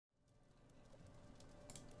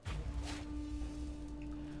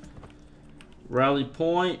Rally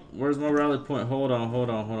point. Where's my rally point? Hold on, hold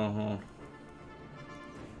on, hold on, hold on.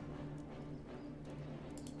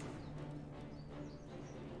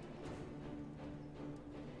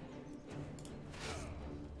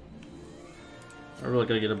 I really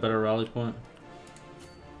gotta get a better rally point.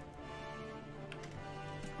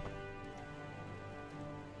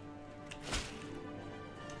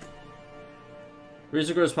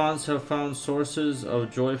 Recent correspondents have found sources of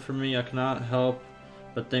joy for me. I cannot help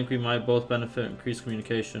but think we might both benefit from increased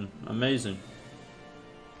communication. Amazing.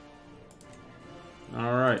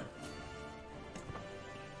 Alright.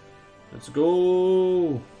 Let's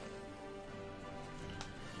go.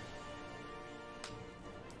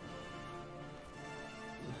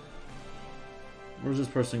 Where's this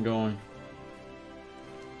person going?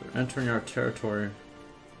 They're entering our territory.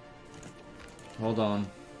 Hold on.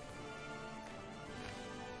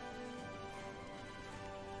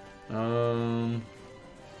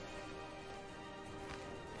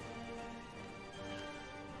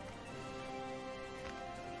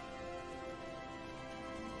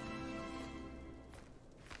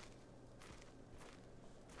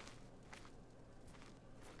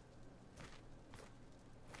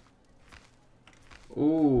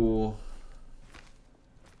 Ooh.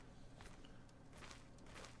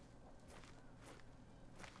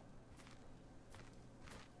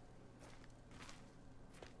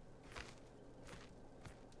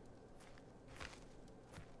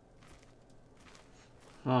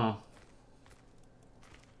 Huh.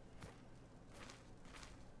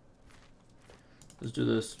 Let's do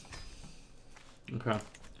this. Okay. So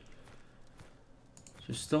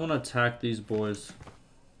you still want to attack these boys.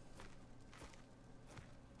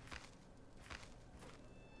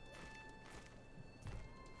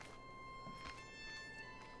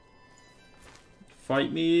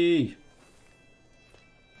 Fight me!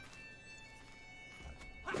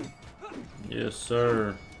 Yes,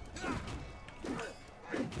 sir.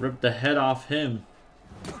 Rip the head off him.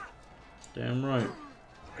 Damn right.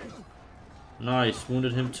 Nice.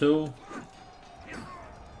 Wounded him too.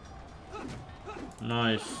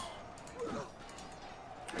 Nice.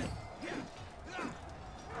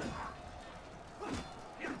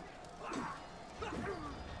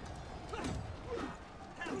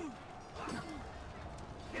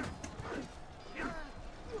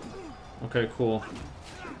 Okay, cool.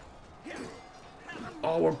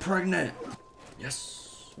 Oh, we're pregnant!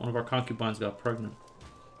 Yes! One of our concubines got pregnant.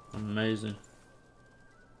 Amazing.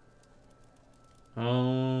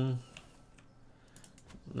 Now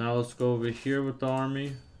let's go over here with the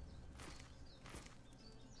army.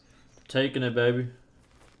 Taking it, baby.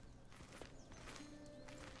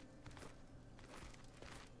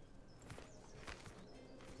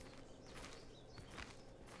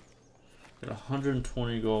 Get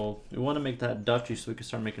 120 gold. We want to make that duchy so we can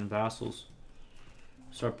start making vassals.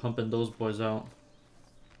 Start pumping those boys out.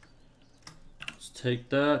 Let's take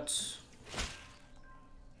that.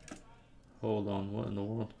 Hold on, what in the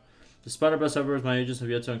world? Despite our best efforts, my agents have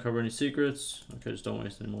yet to uncover any secrets. Okay, just don't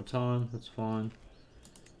waste any more time. That's fine.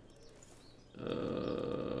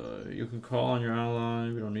 You can call on your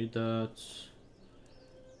ally. We don't need that.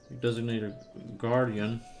 You designate a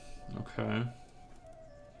guardian. Okay.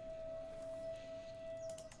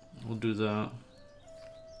 We'll do that.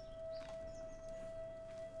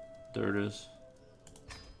 There it is.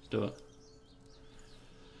 Let's do it.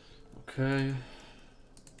 Okay.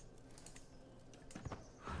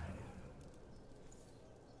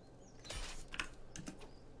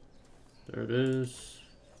 There it is.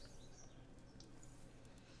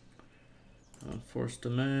 Force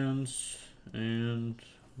demands. And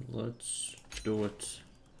let's do it.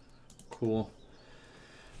 Cool.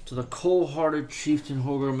 To the cold-hearted chieftain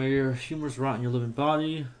Holger, may your humors rot in your living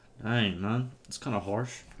body. Dang, man. It's kind of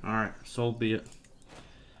harsh. Alright, so be it.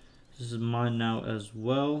 This is mine now as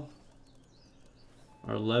well.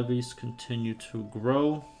 Our levies continue to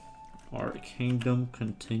grow. Our kingdom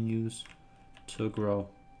continues to grow.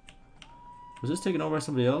 Was this taken over by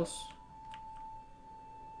somebody else?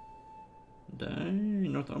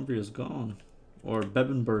 Dang, Northumbria is gone. Or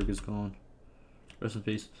Bebenberg is gone. Rest in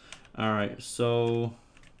peace. Alright, so...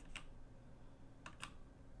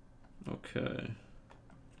 Okay.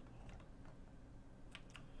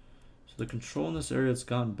 So the control in this area has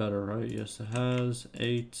gotten better, right? Yes, it has.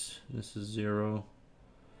 8. This is 0.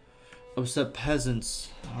 Upset peasants.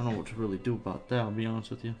 I don't know what to really do about that, I'll be honest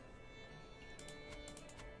with you.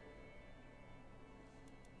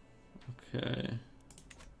 Okay.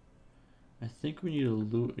 I think we need to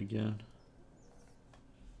loot again.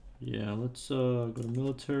 Yeah, let's go to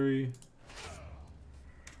military.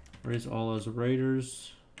 Raise all as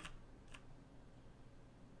raiders.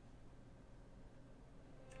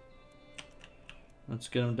 Let's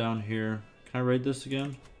get him down here. Can I raid this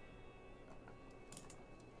again?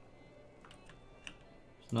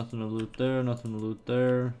 There's nothing to loot there, nothing to loot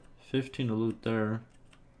there. 15 to loot there.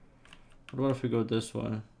 What about if we go this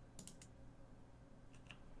way?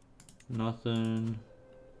 Nothing.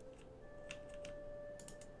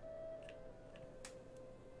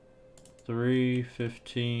 Three,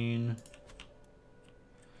 15. I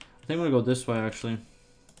think I'm gonna go this way actually.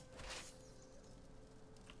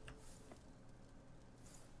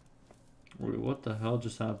 Wait, what the hell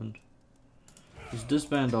just happened? Just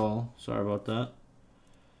disband all. Sorry about that.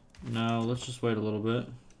 Now let's just wait a little bit.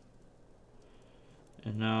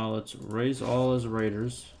 And now let's raise all as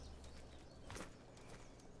raiders.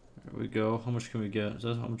 There we go. How much can we get? Is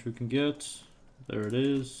that how much we can get? There it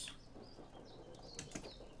is.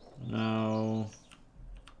 Now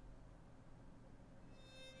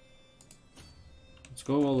let's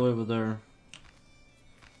go all the way over there.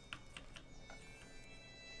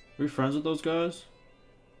 Are we friends with those guys?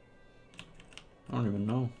 I don't even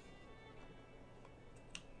know.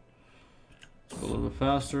 Let's go a little bit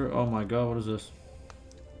faster. Oh my god, what is this?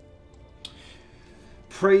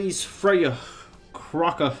 Praise Freya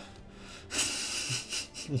Crocker.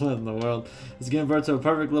 What in the world? It's giving birth to a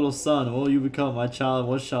perfect little son. What will you become, my child?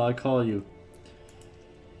 What shall I call you?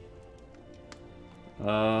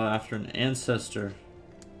 After an ancestor.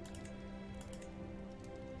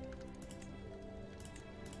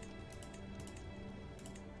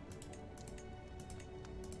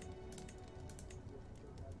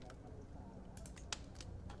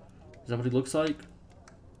 Is that what he looks like?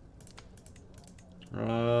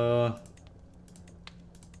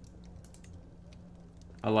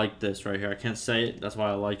 I like this right here. I can't say it. That's why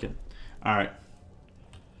I like it. All right.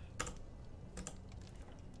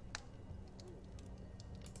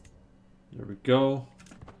 There we go.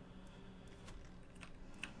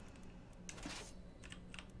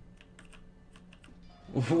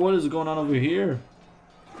 What is going on over here?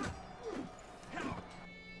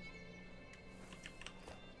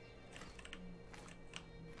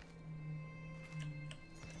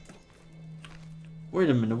 Wait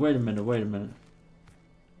a minute, wait a minute, wait a minute.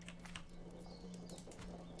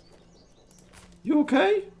 You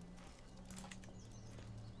okay?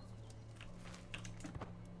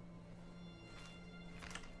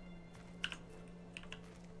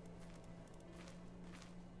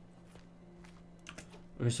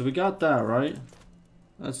 Okay, so we got that, right?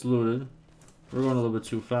 That's looted. We're going a little bit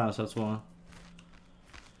too fast, that's why.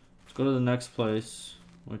 Let's go to the next place,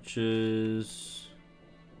 which is...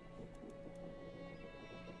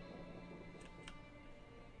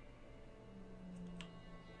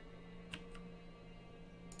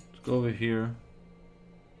 go over here.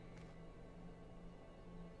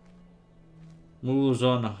 Moves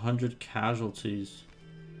on 100 casualties.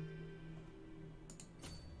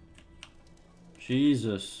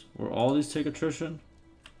 Jesus. Will all these take attrition?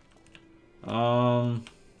 You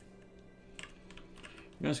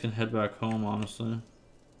guys can head back home, honestly.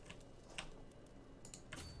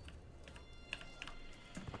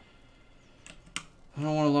 I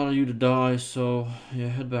don't want a lot of you to die, so yeah,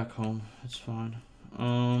 head back home. It's fine.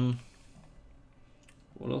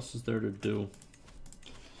 What else is there to do?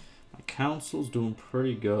 My council's doing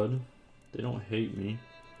pretty good. They don't hate me.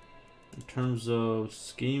 In terms of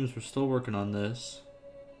schemes, we're still working on this.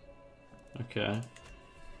 Okay.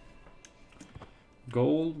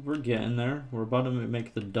 Gold, we're getting there. We're about to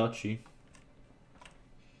make the duchy.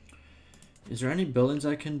 Is there any buildings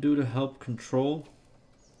I can do to help control?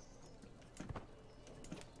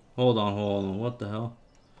 Hold on, what the hell?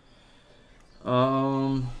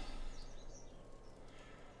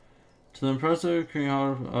 To the impressive King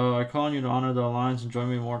Howard, I call on you to honor the alliance and join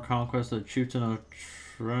me in more conquest of the chieftain of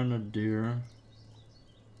Trenadir.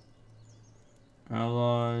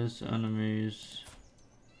 Allies, enemies.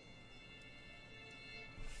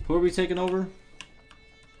 Who are we taking over?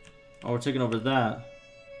 Oh, we're taking over that.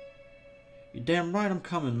 You're damn right I'm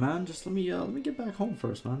coming, man. Just let me get back home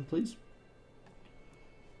first, man, please.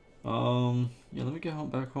 Yeah, let me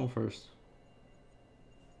get back home first.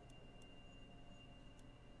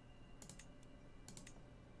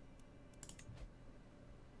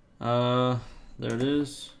 There it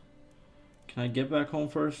is. Can I get back home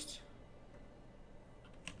first?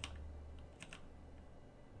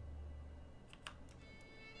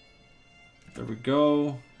 There we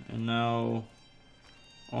go. And now,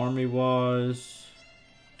 army-wise,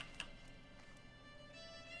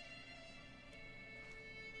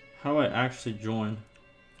 how do I actually join?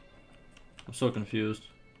 I'm so confused.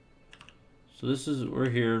 So this is, we're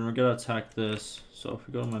here and we're gonna attack this. So if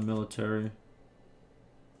we go to my military.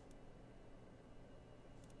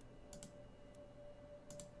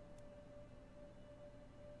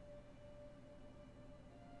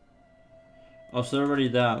 Oh, so they're already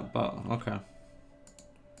that, but okay.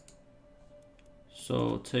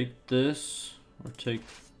 So take this, or take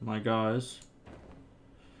my guys.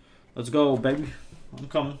 Let's go, baby. I'm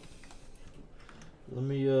coming. Let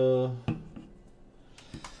me open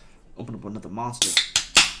up another monster.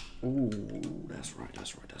 Ooh, that's right,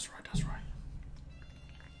 that's right, that's right, that's right.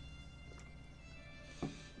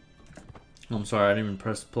 I'm sorry, I didn't even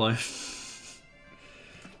press play.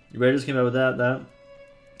 You ready? Just came out with that.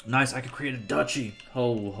 Nice, I could create a duchy.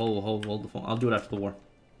 Hold the phone. I'll do it after the war.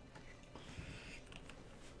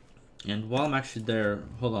 And while I'm actually there,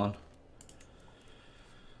 hold on.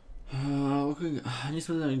 I need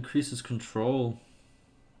something that increases control.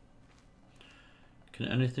 Can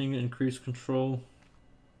anything increase control?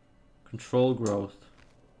 Control growth.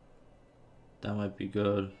 That might be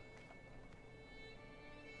good.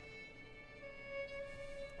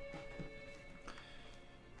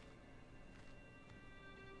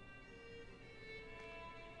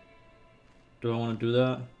 Do I want to do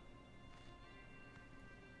that?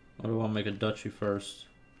 Or do I want to make a duchy first?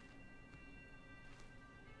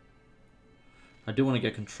 I do want to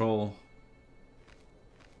get control.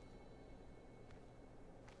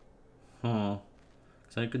 Huh.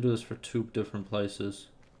 Because I could do this for 2 different places.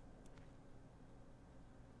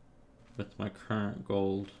 With my current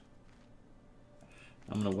gold.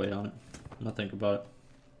 I'm going to wait on it. I'm going to think about it.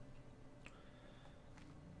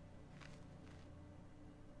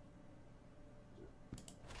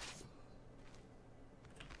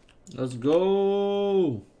 Let's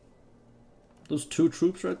go! Those 2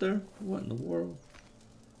 troops right there? What in the world?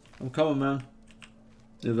 I'm coming, man.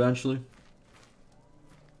 Eventually.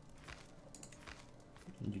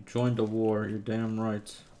 You joined the war, you're damn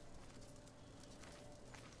right.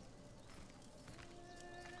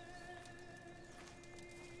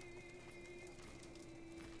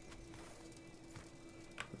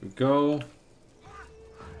 There we go.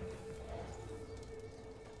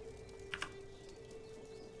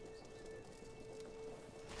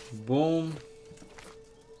 Boom.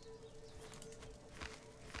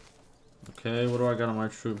 Okay, what do I got on my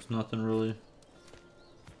troops? Nothing really.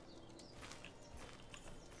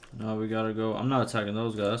 No, we gotta go. I'm not attacking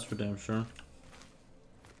those guys, that's for damn sure.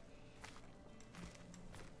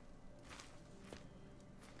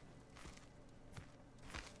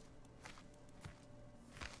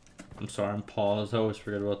 I'm sorry, I'm paused. I always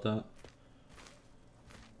forget about that.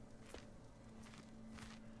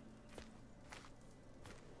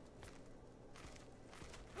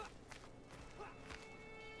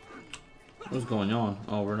 What's going on?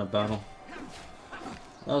 Oh, we're in a battle.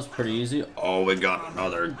 That was pretty easy. Oh, we got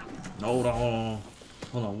another. Hold on.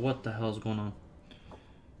 Hold on. What the hell is going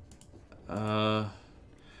on?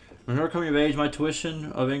 When her coming of age, my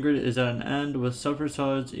tuition of Ingrid is at an end with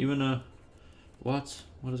subsides, even a. What?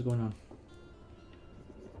 What is going on?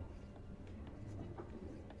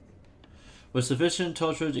 With sufficient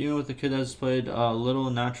tutelage, even with the kid that has displayed little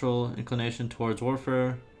natural inclination towards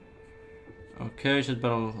warfare. Okay, she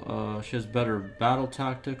has better battle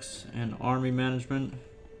tactics and army management.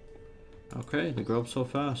 Okay, they grow up so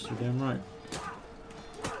fast. You're damn right.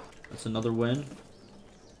 That's another win.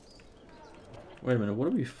 Wait a minute, what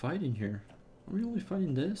are we fighting here? Are we only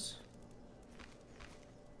fighting this?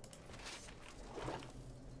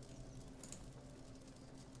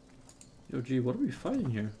 Yo, gee, what are we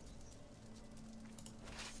fighting here?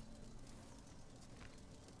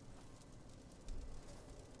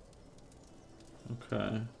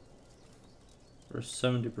 Okay. We're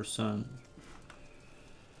 70%.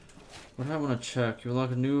 What do I want to check? You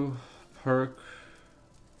unlock a new perk.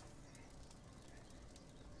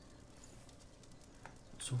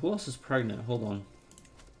 So who else is pregnant? Hold on.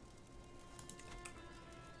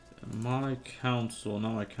 My council,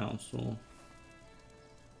 not my council.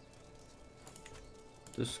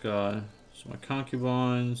 This guy. So my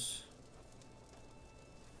concubines.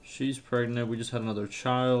 She's pregnant. We just had another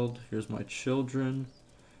child. Here's my children.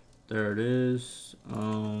 There it is.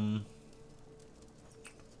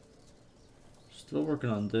 Still working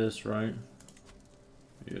on this, right?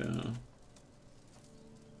 Yeah.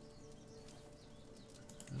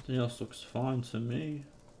 Everything else looks fine to me.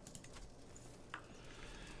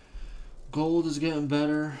 Gold is getting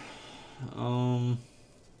better.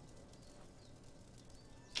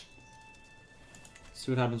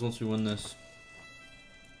 See what happens once we win this.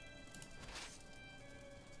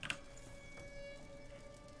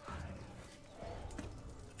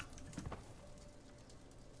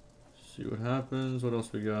 See what happens. What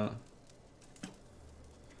else we got?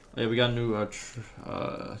 Oh, yeah, we got a new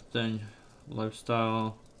thing.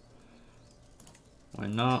 Lifestyle. Why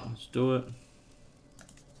not? Let's do it.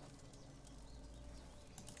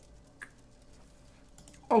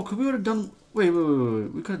 Oh, could we would have done... Wait.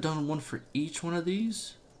 We could have done one for each one of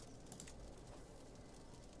these?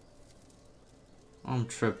 I'm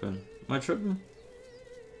tripping. Am I tripping?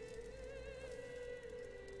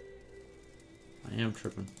 I am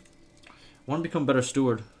tripping. I want to become better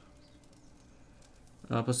steward.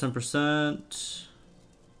 Plus 10%.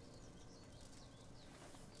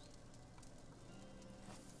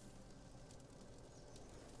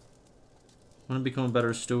 I want to become a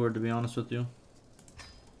better steward, to be honest with you.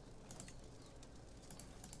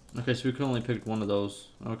 Okay, so we can only pick one of those.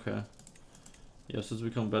 Okay. Yes, let's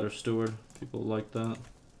become a better steward. People like that.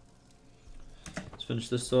 Let's finish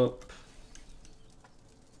this up.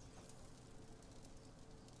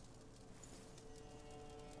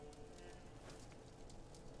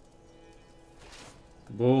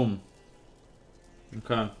 Boom.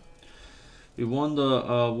 Okay. We won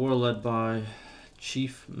the war led by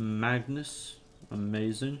Chief Magnus.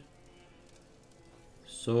 Amazing.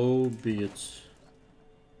 So be it.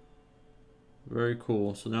 Very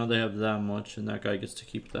cool. So now they have that much, and that guy gets to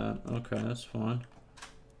keep that. Okay, that's fine.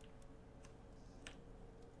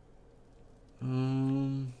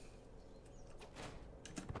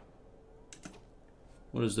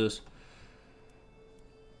 What is this?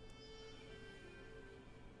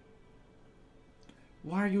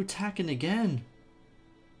 Why are you attacking again?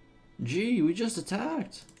 Gee, we just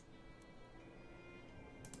attacked.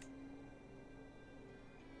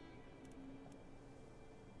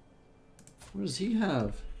 What does he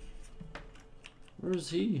have? Where is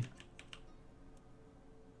he?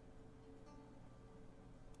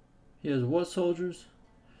 He has what soldiers?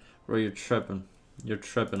 Bro, you're tripping. You're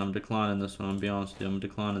tripping. I'm declining this one. I'm be honest with you. I'm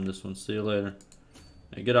declining this one. See you later.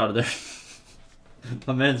 Hey, get out of there.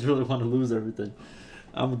 My man's really want to lose everything.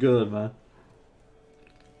 I'm good, man.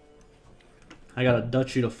 I got a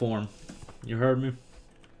duchy to form. You heard me?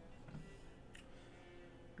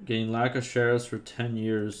 Gain lack of sheriffs for 10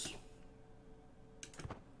 years.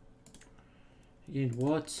 You gained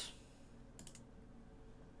what?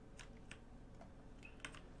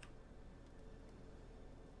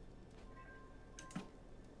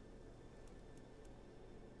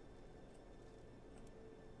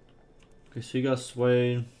 Okay, so you got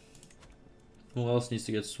swayed. Who else needs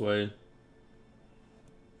to get swayed?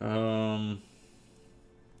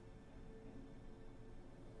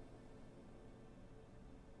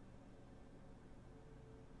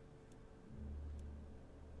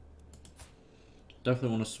 Definitely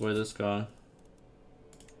want to sway this guy.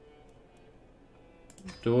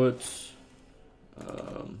 Do it.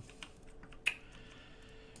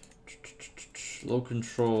 Low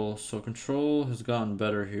control. So control has gotten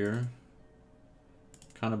better here.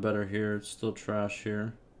 Kind of better here. It's still trash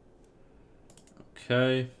here.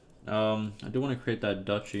 Okay. I do want to create that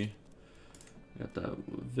duchy. Got that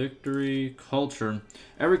victory. Culture.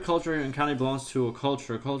 Every culture and county belongs to a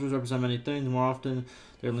culture. Cultures represent many things. More often,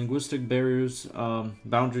 they're linguistic barriers,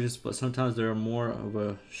 boundaries, but sometimes they are more of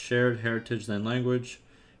a shared heritage than language.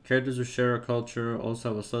 Characters who share a culture also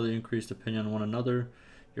have a slightly increased opinion on one another.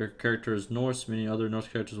 Your character is Norse, meaning other Norse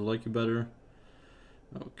characters will like you better.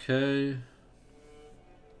 Okay.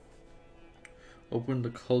 Open the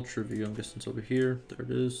culture view. I'm guessing it's over here. There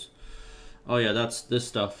it is. Oh yeah, that's this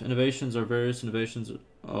stuff. Innovations are various inventions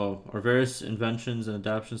and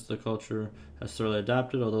adaptations to the culture has thoroughly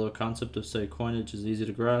adapted, although the concept of, say, coinage is easy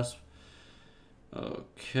to grasp.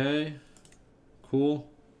 Okay. Cool.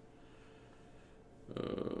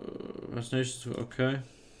 Fascinations, okay.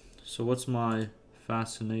 So what's my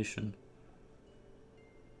fascination?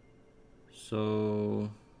 So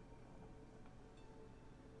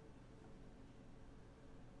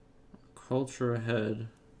culture ahead.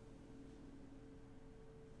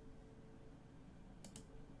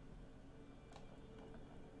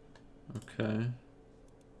 Okay.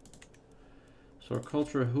 So our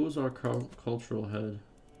culture, who's our cultural head?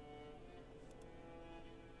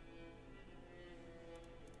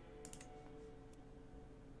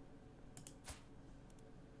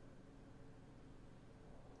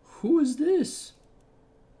 Who is this?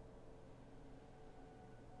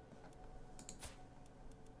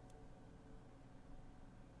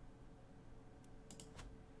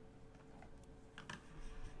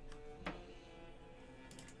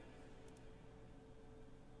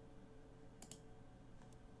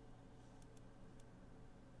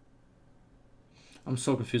 I'm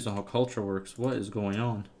so confused on how culture works. What is going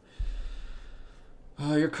on?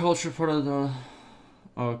 Your culture part of the...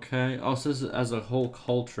 Okay. Oh, so this is as a whole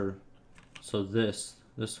culture. So this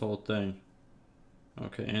whole thing.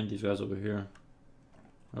 Okay, and these guys over here.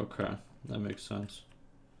 Okay, that makes sense.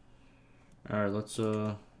 Alright, let's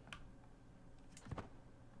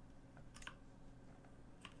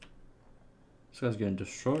This guy's getting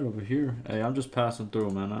destroyed over here. Hey, I'm just passing through,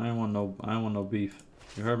 man. I ain't want no beef.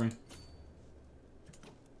 You heard me?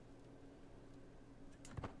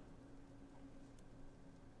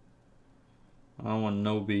 I don't want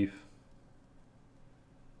no beef.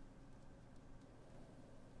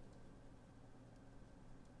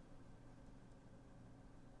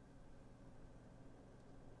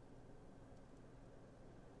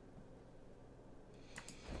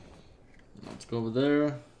 Let's go over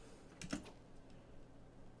there.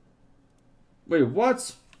 Wait,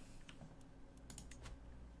 what?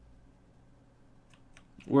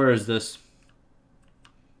 Where is this?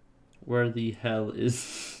 Where the hell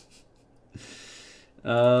is...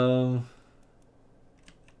 How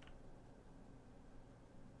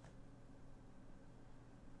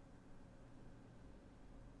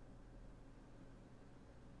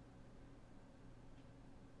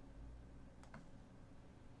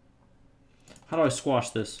do I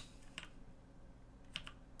squash this?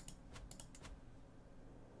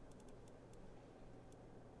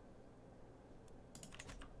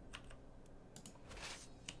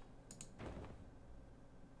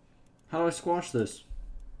 How do I squash this?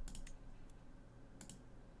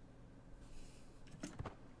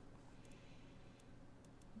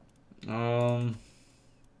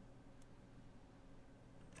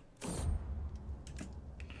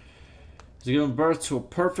 He's giving birth to a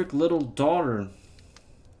perfect little daughter.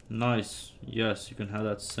 Nice. Yes, you can have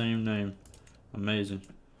that same name. Amazing.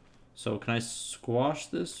 So can I squash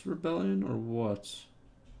this rebellion or what?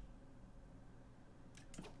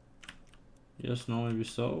 Yes, no, maybe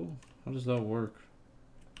so. How does that work?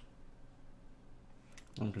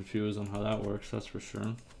 I'm confused on how that works, that's for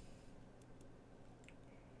sure.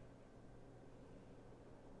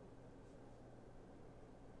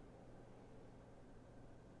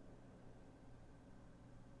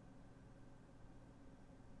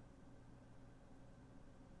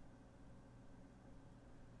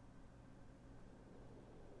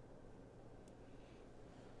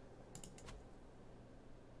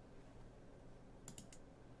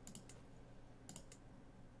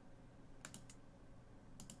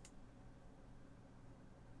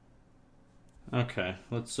 Okay,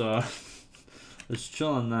 let's let's chill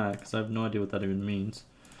on that because I have no idea what that even means.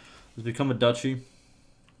 Let's become a duchy.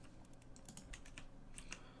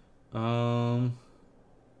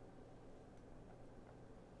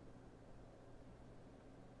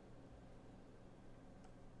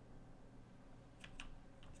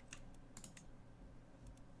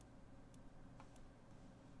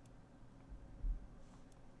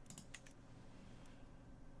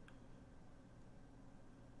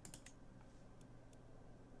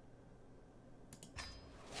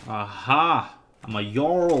 Aha! I'm a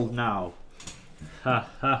Jarl now. Ha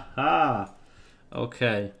ha ha.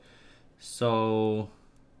 Okay. So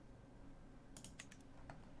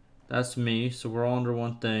that's me. So we're all under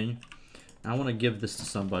one thing. I want to give this to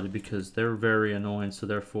somebody because they're very annoying, so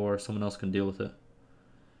therefore someone else can deal with it.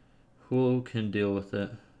 Who can deal with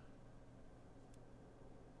it?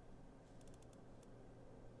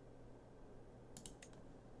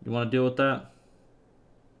 You want to deal with that?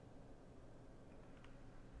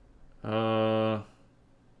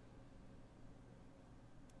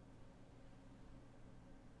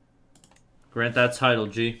 Grant that title,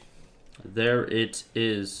 G. There it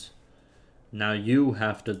is. Now you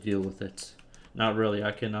have to deal with it. Not really.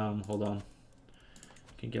 I can hold on.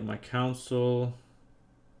 I can get my council.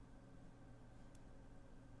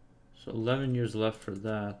 So 11 years left for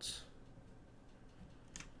that.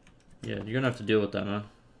 Yeah, you're gonna have to deal with that, man.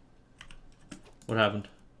 What happened?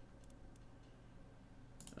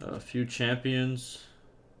 A few champions.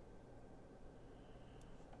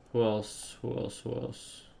 Who else? Who else? Who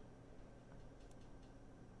else?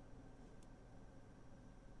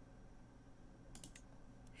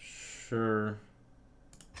 Sure.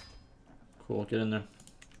 Cool, get in there.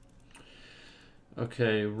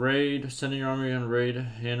 Okay, raid. Sending your army on raid.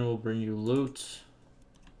 And will bring you loot.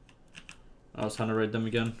 I was trying to raid them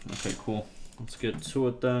again. Okay, cool. Let's get to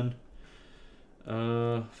it then.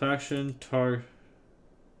 Faction, target.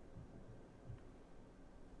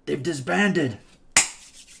 They've disbanded.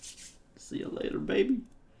 See you later, baby.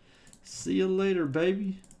 See you later,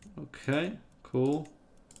 baby. Okay, cool.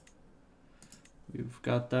 We've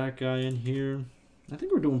got that guy in here. I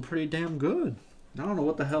think we're doing pretty damn good. I don't know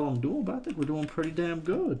what the hell I'm doing, but I think we're doing pretty damn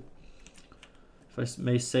good. If I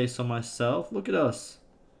may say so myself. Look at us.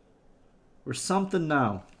 We're something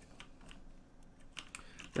now.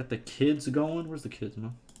 Got the kids going. Where's the kids,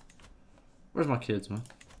 man? Where's my kids, man?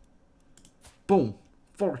 Boom.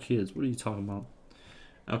 4 kids. What are you talking about?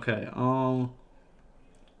 Okay,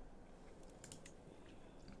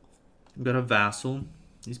 We got a vassal.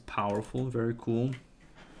 He's powerful, very cool.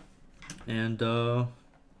 And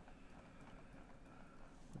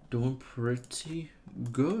doing pretty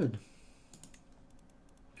good.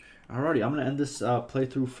 Alrighty, I'm gonna end this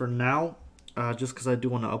playthrough for now, just because I do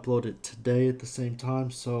want to upload it today at the same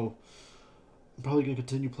time. So I'm probably gonna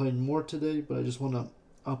continue playing more today, but I just want to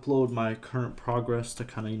upload my current progress to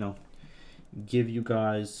kind of, you know, give you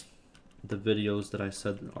guys the videos that I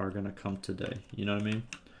said are gonna come today. You know what I mean?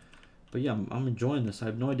 But yeah, I'm enjoying this. I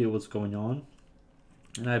have no idea what's going on,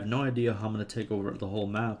 and I have no idea how I'm gonna take over the whole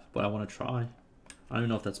map. But I want to try. I don't even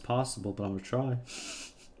know if that's possible, but I'm gonna try.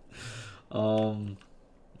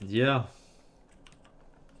 Yeah.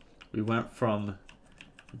 We went from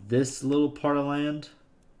this little part of land,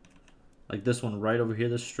 like this one right over here,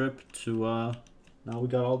 this strip, to now we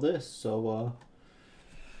got all this. So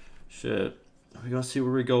shit, we're gonna see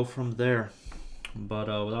where we go from there. But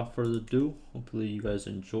without further ado, hopefully you guys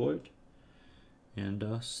enjoyed, and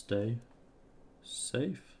stay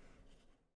safe.